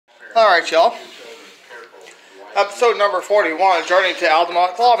Alright, y'all. Episode number 41, Journey to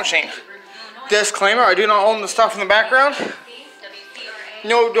Altamont Claw Machine. Disclaimer, I do not own the stuff in the background.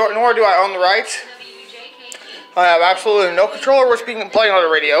 Nor do I own the rights. I have absolutely no control over what's being playing on the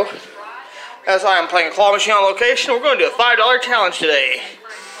radio. As I am playing a claw machine on location, we're going to do a $5 challenge today.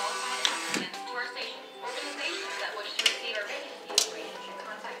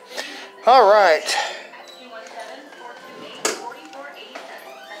 Alright.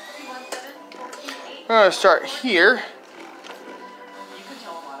 I'm going to start here.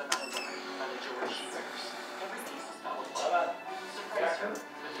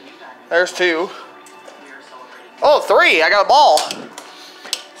 There's 2. Oh, 3. I got a ball.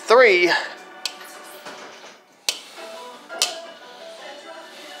 3.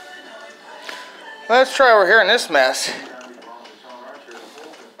 Let's try over here in this mess.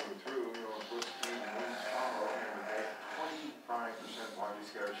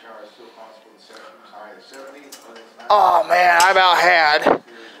 Oh man, I about had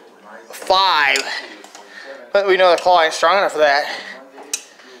 5. But we know the claw ain't strong enough for that.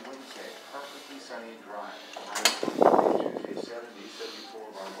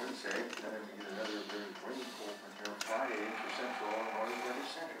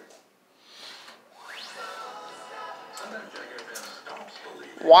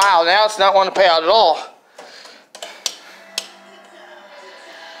 Wow, now it's not wanting to pay out at all.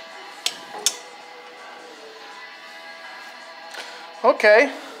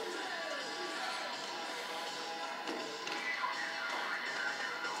 Okay.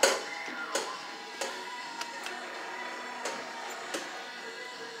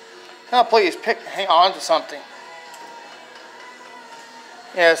 Now please hang on to something.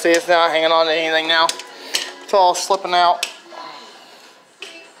 Yeah, see, it's not hanging on to anything now. It's all slipping out.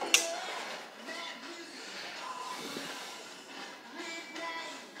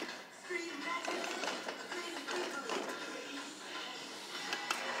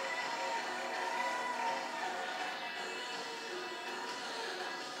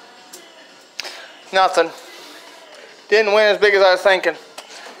 Nothing. Didn't win as big as I was thinking.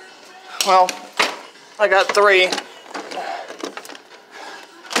 Well, I got 3.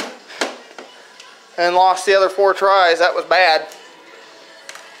 And lost the other 4 tries. That was bad.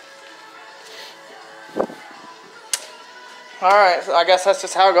 Alright, so I guess that's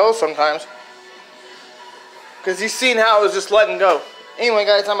just how it goes sometimes. Because you've seen how it was just letting go. Anyway,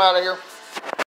 guys, I'm out of here.